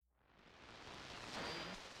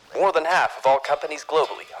More than half of all companies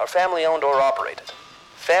globally are family-owned or operated.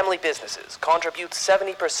 Family businesses contribute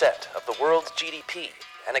 70% of the world's GDP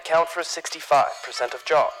and account for 65% of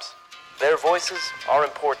jobs. Their voices are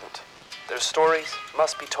important. Their stories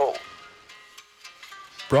must be told.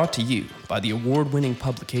 Brought to you by the award-winning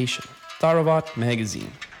publication, Tharawat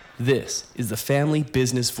Magazine. This is the Family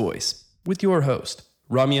Business Voice with your host,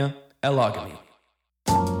 Ramya Elagami.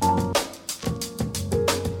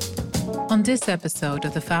 On this episode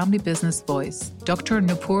of the Family Business Voice, Dr.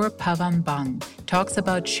 Nupur Pavan Bang talks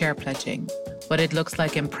about share pledging, what it looks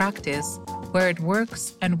like in practice, where it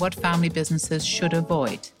works, and what family businesses should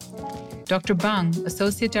avoid. Dr. Bang,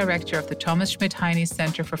 Associate Director of the Thomas Schmidt Heine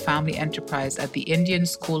Center for Family Enterprise at the Indian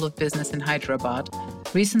School of Business in Hyderabad,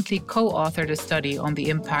 recently co-authored a study on the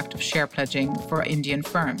impact of share pledging for Indian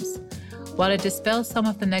firms. While it dispels some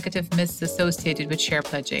of the negative myths associated with share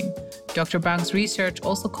pledging, Dr. Bang's research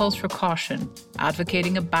also calls for caution,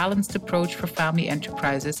 advocating a balanced approach for family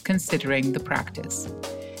enterprises considering the practice.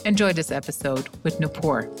 Enjoy this episode with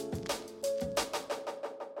Nupur.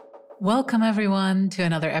 Welcome, everyone, to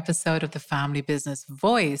another episode of the Family Business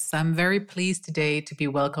Voice. I'm very pleased today to be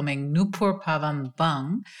welcoming Nupur Pavan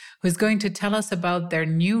Bang, who is going to tell us about their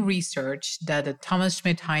new research that the Thomas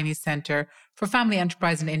Schmidt Heine Center for Family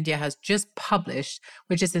Enterprise in India has just published,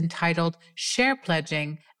 which is entitled Share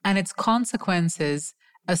Pledging and Its Consequences,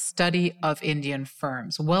 a Study of Indian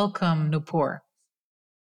Firms. Welcome, Nupur.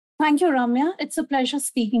 Thank you, Ramya. It's a pleasure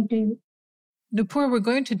speaking to you. Nupur, we're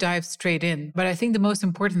going to dive straight in, but I think the most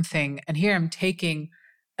important thing, and here I'm taking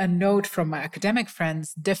a note from my academic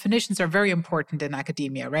friends, definitions are very important in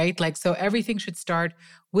academia, right? So everything should start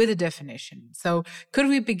with a definition. So could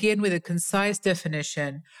we begin with a concise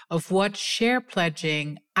definition of what share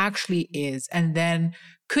pledging actually is? And then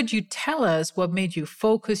could you tell us what made you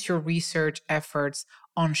focus your research efforts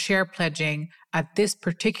on share pledging at this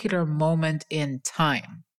particular moment in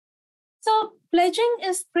time? So pledging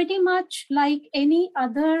is pretty much like any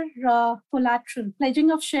other collateral. Pledging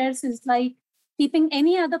of shares is like keeping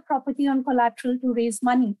any other property on collateral to raise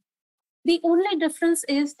money. The only difference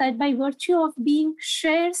is that by virtue of being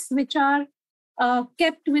shares which are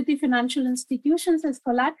kept with the financial institutions as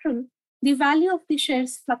collateral, the value of the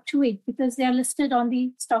shares fluctuate because they are listed on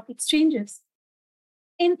the stock exchanges.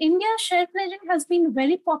 In India, share pledging has been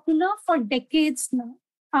very popular for decades now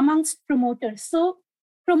amongst promoters. So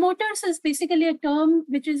promoters is basically a term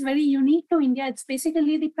which is very unique to India. It's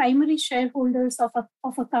basically the primary shareholders of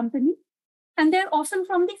a company, and they're often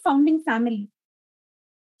from the founding family.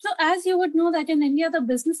 So as you would know that in India, the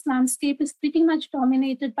business landscape is pretty much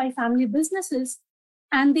dominated by family businesses,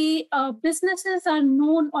 and the businesses are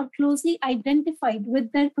known or closely identified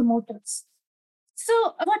with their promoters. So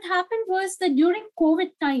what happened was that during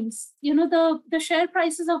COVID times, the share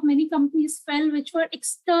prices of many companies fell, which were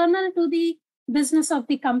external to the business of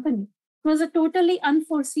the company. It was a totally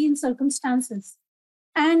unforeseen circumstances.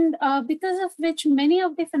 And because of which many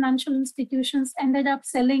of the financial institutions ended up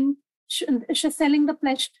selling the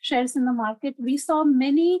pledged shares in the market. We saw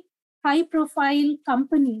many high-profile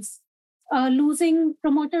companies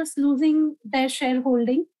promoters losing their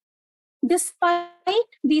shareholding.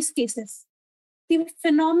 Despite these cases, the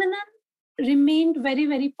phenomenon remained very,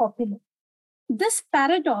 very popular. This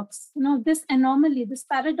paradox, this anomaly, this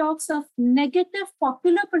paradox of negative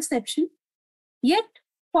popular perception, yet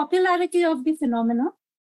popularity of the phenomena,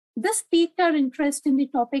 this piqued our interest in the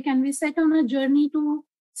topic, and we set on a journey to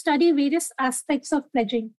study various aspects of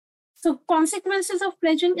pledging. So consequences of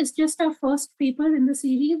pledging is just our first paper in the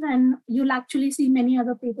series, and you'll actually see many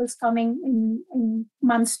other papers coming in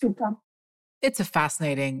months to come. It's a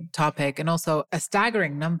fascinating topic and also a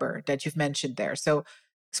staggering number that you've mentioned there. So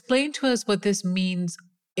explain to us what this means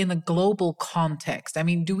in a global context. I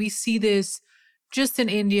mean, do we see this just in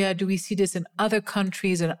India? Do we see this in other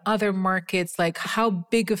countries and other markets? How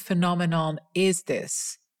big a phenomenon is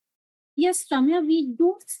this? Yes, Ramya, we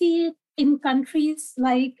do see it in countries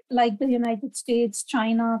like the United States,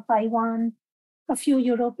 China, Taiwan, a few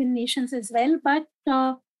European nations as well. But,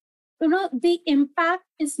 the impact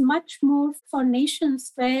is much more for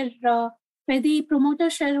nations where the promoter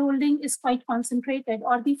shareholding is quite concentrated,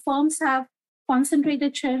 or the firms have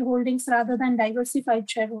concentrated shareholdings rather than diversified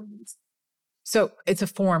shareholdings. So it's a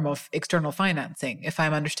form of external financing, if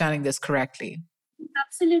I'm understanding this correctly.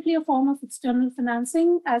 Absolutely a form of external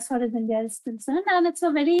financing as far as India is concerned, and it's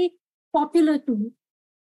a very popular tool.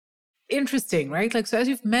 Interesting, right? So as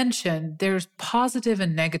you've mentioned, there's positive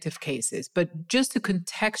and negative cases, but just to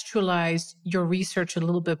contextualize your research a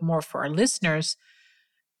little bit more for our listeners,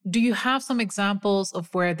 do you have some examples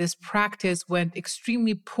of where this practice went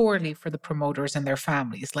extremely poorly for the promoters and their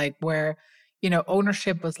families, where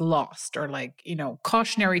ownership was lost or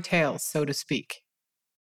cautionary tales, so to speak?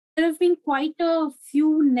 There have been quite a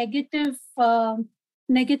few negative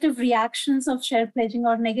reactions of share pledging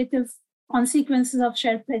or negative consequences of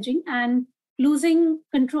share pledging, and losing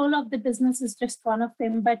control of the business is just one of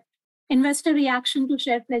them. But investor reaction to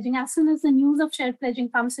share pledging, as soon as the news of share pledging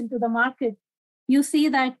comes into the market, you see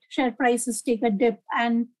that share prices take a dip.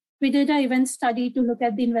 And we did an event study to look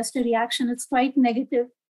at the investor reaction. It's quite negative,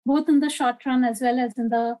 both in the short run as well as in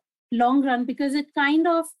the long run, because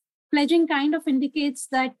pledging kind of indicates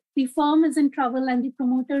that the firm is in trouble and the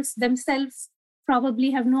promoters themselves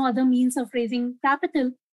probably have no other means of raising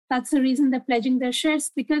capital. That's the reason they're pledging their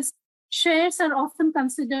shares, because shares are often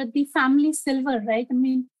considered the family silver, right? I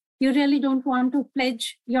mean, you really don't want to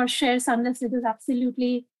pledge your shares unless it is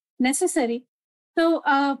absolutely necessary. So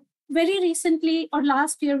very recently or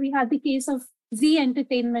last year, we had the case of Zee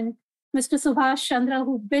Entertainment, Mr. Subhash Chandra,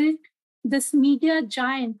 who built this media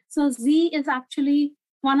giant. So Zee is actually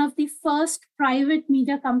one of the first private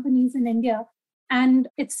media companies in India, and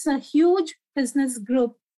it's a huge business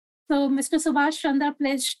group. So Mr. Subhash Chandra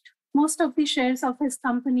pledged most of the shares of his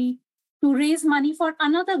company to raise money for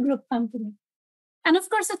another group company. And of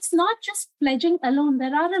course, it's not just pledging alone.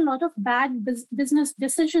 There are a lot of bad business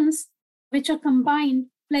decisions which are combined.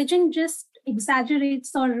 Pledging just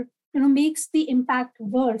exaggerates or makes the impact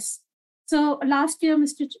worse. So last year,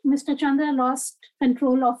 Mr. Chandra lost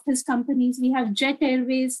control of his companies. We have Jet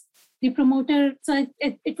Airways, the promoter. So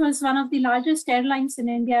it was one of the largest airlines in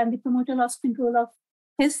India, and the promoter lost control of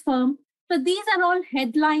his firm. So these are all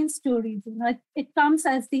headline stories. It comes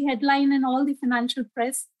as the headline in all the financial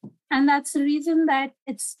press. And that's the reason that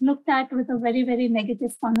it's looked at with a very, very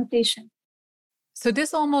negative connotation. So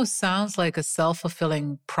this almost sounds like a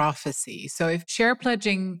self-fulfilling prophecy. So if share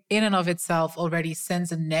pledging in and of itself already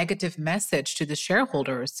sends a negative message to the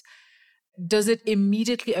shareholders, does it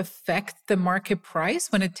immediately affect the market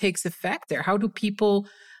price when it takes effect there? How do people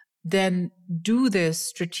then do this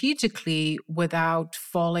strategically without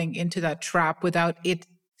falling into that trap, without it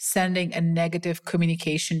sending a negative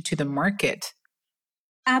communication to the market?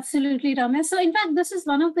 Absolutely, Ramesh. So in fact, this is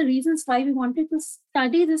one of the reasons why we wanted to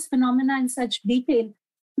study this phenomena in such detail,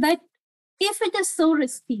 that if it is so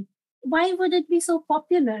risky, why would it be so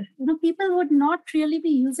popular? People would not really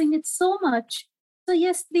be using it so much. So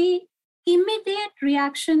yes, the immediate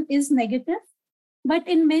reaction is negative. But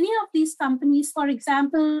in many of these companies, for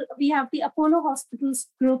example, we have the Apollo Hospitals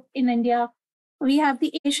Group in India. We have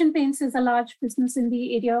the Asian Paints is a large business in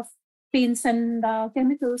the area of paints and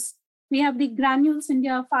chemicals. We have the Granules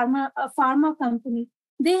India pharma company.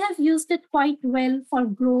 They have used it quite well for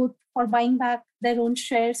growth, for buying back their own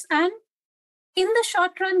shares. And in the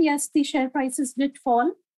short run, yes, the share prices did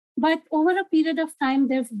fall. But over a period of time,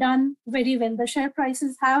 they've done very well. The share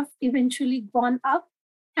prices have eventually gone up.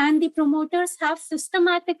 And the promoters have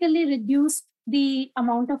systematically reduced the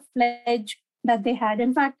amount of pledge that they had.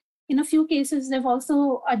 In fact, in a few cases, they've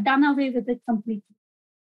also done away with it completely.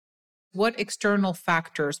 What external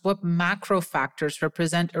factors, what macro factors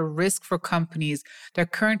represent a risk for companies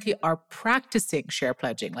that currently are practicing share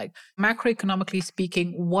pledging? Like macroeconomically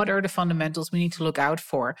speaking, what are the fundamentals we need to look out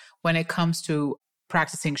for when it comes to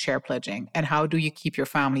practicing share pledging? And how do you keep your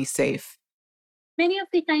family safe? Many of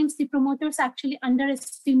the times, the promoters actually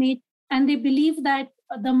underestimate, and they believe that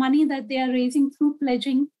the money that they are raising through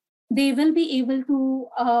pledging, they will be able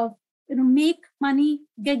to make money,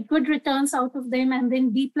 get good returns out of them, and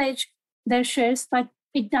then de-pledge their shares. But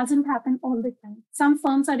it doesn't happen all the time. Some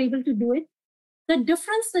firms are able to do it. The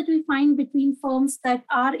difference that we find between firms that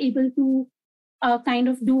are able to kind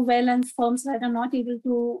of do well and firms that are not able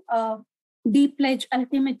to de-pledge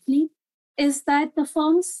ultimately is that the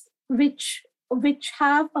firms which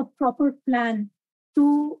have a proper plan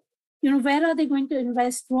to, where are they going to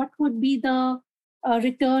invest? What would be the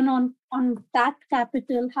return on that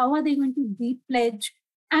capital? How are they going to de-pledge?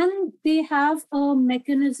 And they have a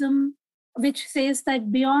mechanism which says that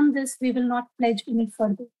beyond this, we will not pledge any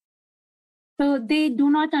further. So they do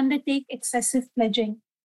not undertake excessive pledging.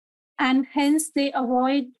 And hence they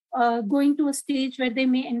avoid going to a stage where they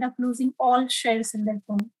may end up losing all shares in their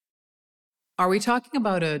firm. Are we talking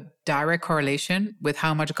about a direct correlation with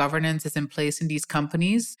how much governance is in place in these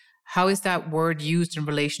companies? How is that word used in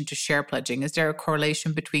relation to share pledging? Is there a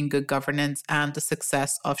correlation between good governance and the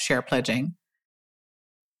success of share pledging?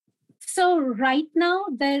 So right now,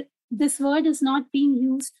 this word is not being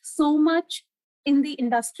used so much in the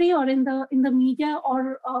industry or in the media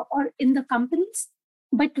or in the companies.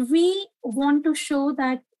 But we want to show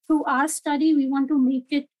that through our study, we want to make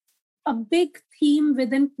it a big theme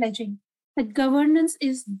within pledging. that governance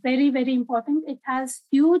is very, very important. It has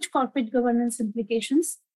huge corporate governance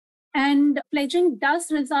implications. And pledging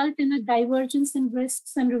does result in a divergence in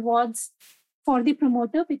risks and rewards for the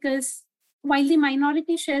promoter, because while the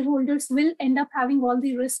minority shareholders will end up having all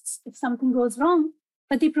the risks if something goes wrong,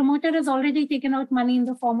 but the promoter has already taken out money in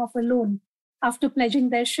the form of a loan after pledging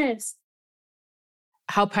their shares.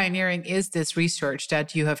 How pioneering is this research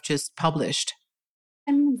that you have just published?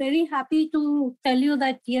 I'm very happy to tell you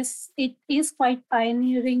that, yes, it is quite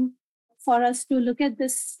pioneering for us to look at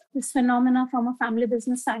this phenomena from a family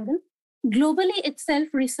business angle. Globally itself,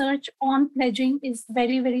 research on pledging is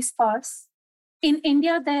very, very sparse. In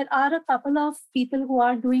India, there are a couple of people who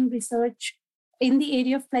are doing research in the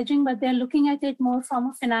area of pledging, but they're looking at it more from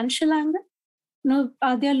a financial angle.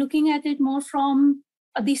 They're looking at it more from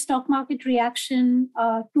the stock market reaction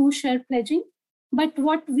to share pledging. But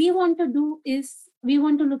what we want to do is we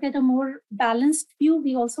want to look at a more balanced view.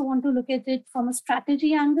 We also want to look at it from a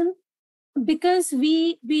strategy angle, because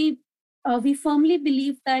we firmly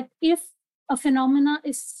believe that if a phenomena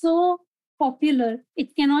is so popular,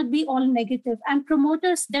 it cannot be all negative. And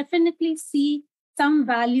promoters definitely see some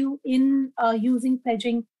value in using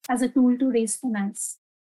pledging as a tool to raise finance.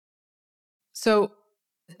 So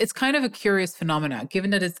it's kind of a curious phenomenon, given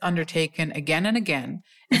that it's undertaken again and again,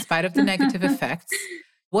 in spite of the negative effects.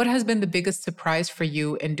 What has been the biggest surprise for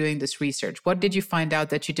you in doing this research? What did you find out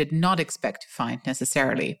that you did not expect to find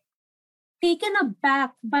necessarily? Taken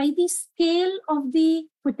aback by the scale of the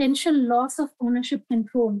potential loss of ownership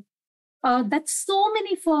control that so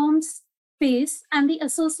many firms face, and the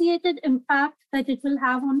associated impact that it will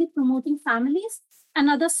have on the promoting families and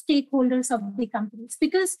other stakeholders of the companies.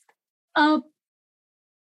 Because on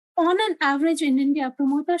an average in India,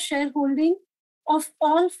 promoter shareholding of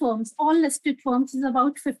all firms, all listed firms, is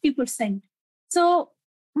about 50%. So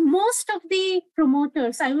most of the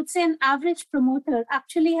promoters, I would say an average promoter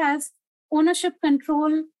actually has ownership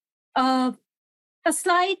control, a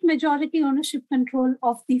slight majority ownership control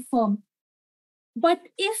of the firm. But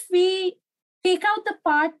if we take out the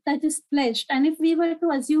part that is pledged, and if we were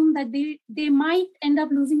to assume that they might end up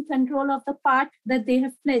losing control of the part that they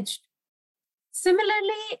have pledged,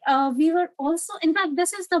 similarly, we were also, in fact,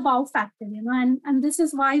 this is the wow factor, and this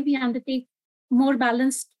is why we undertake more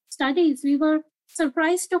balanced studies. We were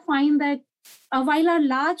surprised to find that while our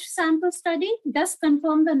large sample study does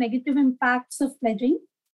confirm the negative impacts of pledging,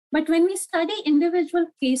 but when we study individual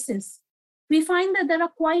cases, we find that there are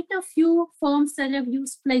quite a few firms that have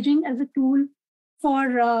used pledging as a tool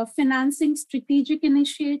for financing strategic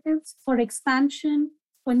initiatives, for expansion,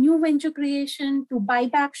 for new venture creation, to buy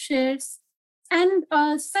back shares. And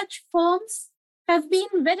such firms have been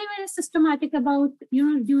very, very systematic about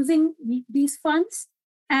using these funds,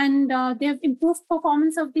 and they have improved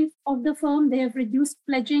performance of the firm. They have reduced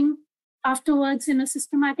pledging afterwards in a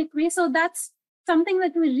systematic way. So that's something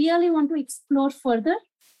that we really want to explore further,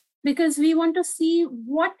 because we want to see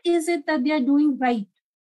what is it that they are doing right.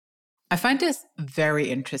 I find this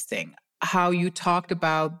very interesting, how you talked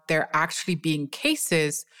about there actually being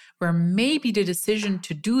cases where maybe the decision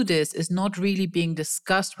to do this is not really being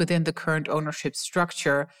discussed within the current ownership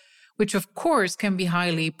structure, which of course can be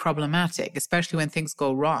highly problematic, especially when things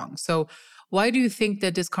go wrong. So why do you think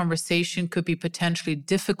that this conversation could be potentially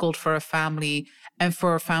difficult for a family and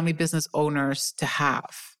for family business owners to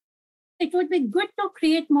have? It would be good to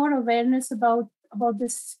create more awareness about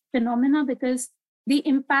this phenomena, because the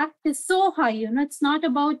impact is so high. It's not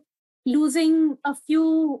about losing a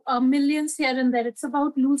few millions here and there. It's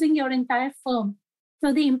about losing your entire firm.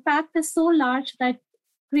 So the impact is so large that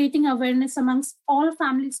creating awareness amongst all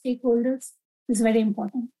family stakeholders is very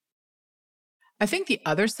important. I think the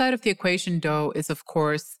other side of the equation, though, is, of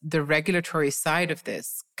course, the regulatory side of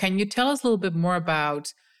this. Can you tell us a little bit more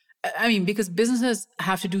about, because businesses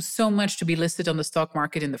have to do so much to be listed on the stock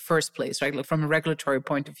market in the first place, right? Like from a regulatory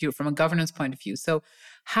point of view, from a governance point of view. So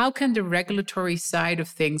how can the regulatory side of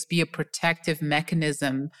things be a protective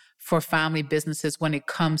mechanism for family businesses when it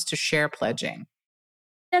comes to share pledging?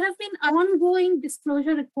 There have been ongoing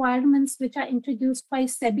disclosure requirements which are introduced by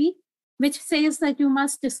SEBI, which says that you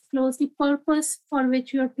must disclose the purpose for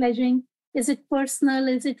which you're pledging. Is it personal?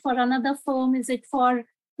 Is it for another firm? Is it for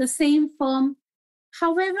the same firm?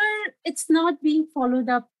 However, it's not being followed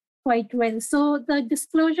up quite well. So the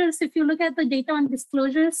disclosures, if you look at the data on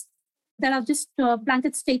disclosures, there are just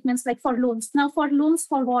blanket statements like for loans. Now, for loans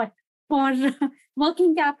for what? For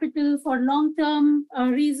working capital, for long-term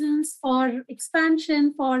reasons, for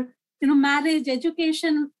expansion, for marriage,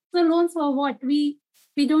 education. So loans for what? We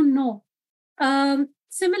don't know.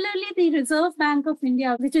 Similarly, the Reserve Bank of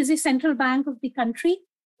India, which is the central bank of the country,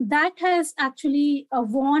 that has actually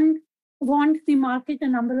warned warned the market a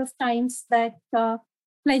number of times that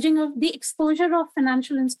pledging of the exposure of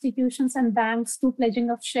financial institutions and banks to pledging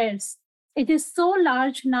of shares, it is so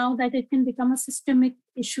large now that it can become a systemic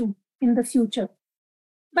issue in the future.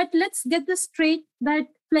 But let's get this straight, that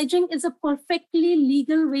pledging is a perfectly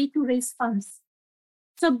legal way to raise funds.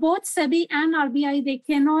 So both SEBI and RBI, they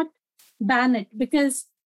cannot ban it because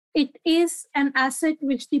it is an asset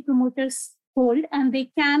which the promoters hold, and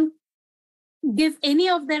they can give any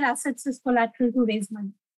of their assets as collateral to raise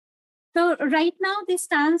money. So right now, the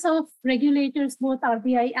stance of regulators, both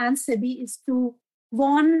RBI and SEBI, is to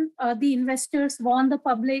warn the investors, warn the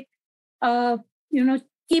public,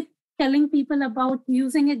 keep telling people about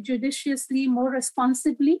using it judiciously, more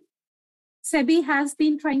responsibly. SEBI has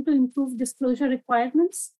been trying to improve disclosure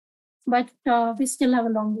requirements, but we still have a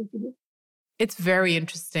long way to go. It's very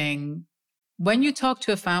interesting. When you talk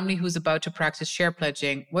to a family who's about to practice share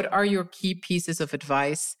pledging, what are your key pieces of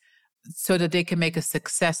advice so that they can make a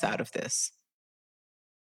success out of this?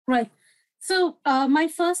 Right. So my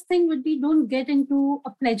first thing would be, don't get into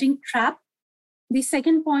a pledging trap. The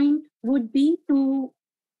second point would be to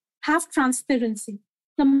have transparency,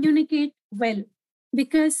 communicate well,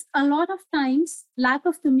 because a lot of times lack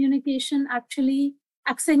of communication actually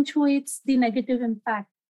accentuates the negative impact.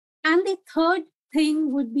 And the third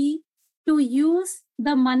thing would be to use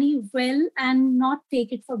the money well and not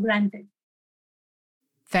take it for granted.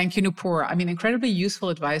 Thank you, Nupur. Incredibly useful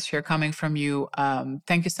advice here coming from you.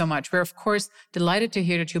 Thank you so much. We're, of course, delighted to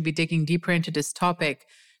hear that you'll be digging deeper into this topic.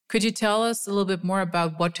 Could you tell us a little bit more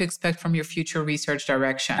about what to expect from your future research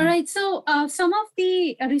direction? All right. So some of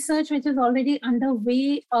the research which is already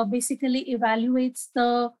underway basically evaluates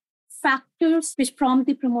the factors which prompt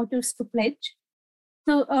the promoters to pledge.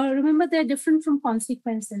 So remember, they're different from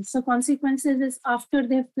consequences. So consequences is after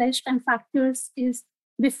they've pledged, and factors is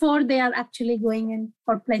before they are actually going in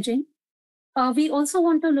for pledging. We also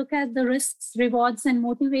want to look at the risks, rewards, and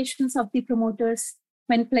motivations of the promoters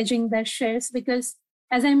when pledging their shares, because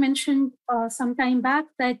as I mentioned some time back,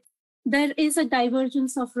 that there is a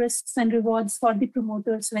divergence of risks and rewards for the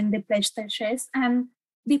promoters when they pledge their shares. And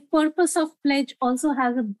the purpose of pledge also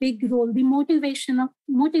has a big role. The motivation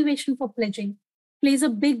for pledging plays a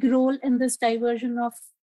big role in this divergence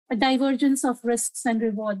of risks and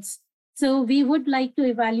rewards. So we would like to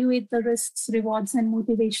evaluate the risks, rewards, and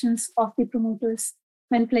motivations of the promoters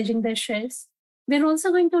when pledging their shares. We're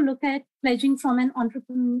also going to look at pledging from an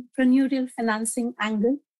entrepreneurial financing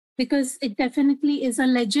angle, because it definitely is a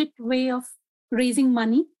legit way of raising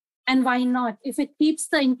money. And why not? If it keeps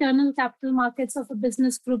the internal capital markets of a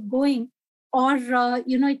business group going, or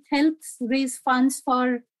it helps raise funds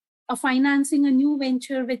for financing a new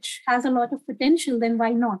venture which has a lot of potential, then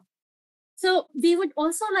why not? So we would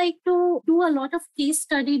also like to do a lot of case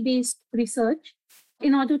study-based research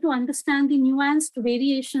in order to understand the nuanced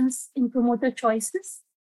variations in promoter choices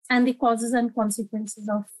and the causes and consequences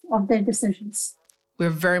of their decisions. We're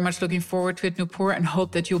very much looking forward to it, Nupur, and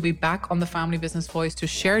hope that you'll be back on the Family Business Voice to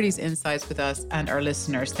share these insights with us and our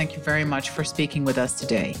listeners. Thank you very much for speaking with us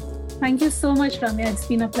today. Thank you so much, Ramya. It's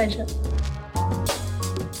been a pleasure.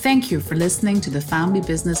 Thank you for listening to the Family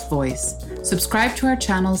Business Voice. Subscribe to our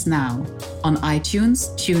channels now on iTunes,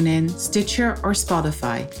 TuneIn, Stitcher, or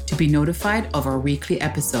Spotify to be notified of our weekly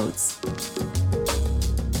episodes.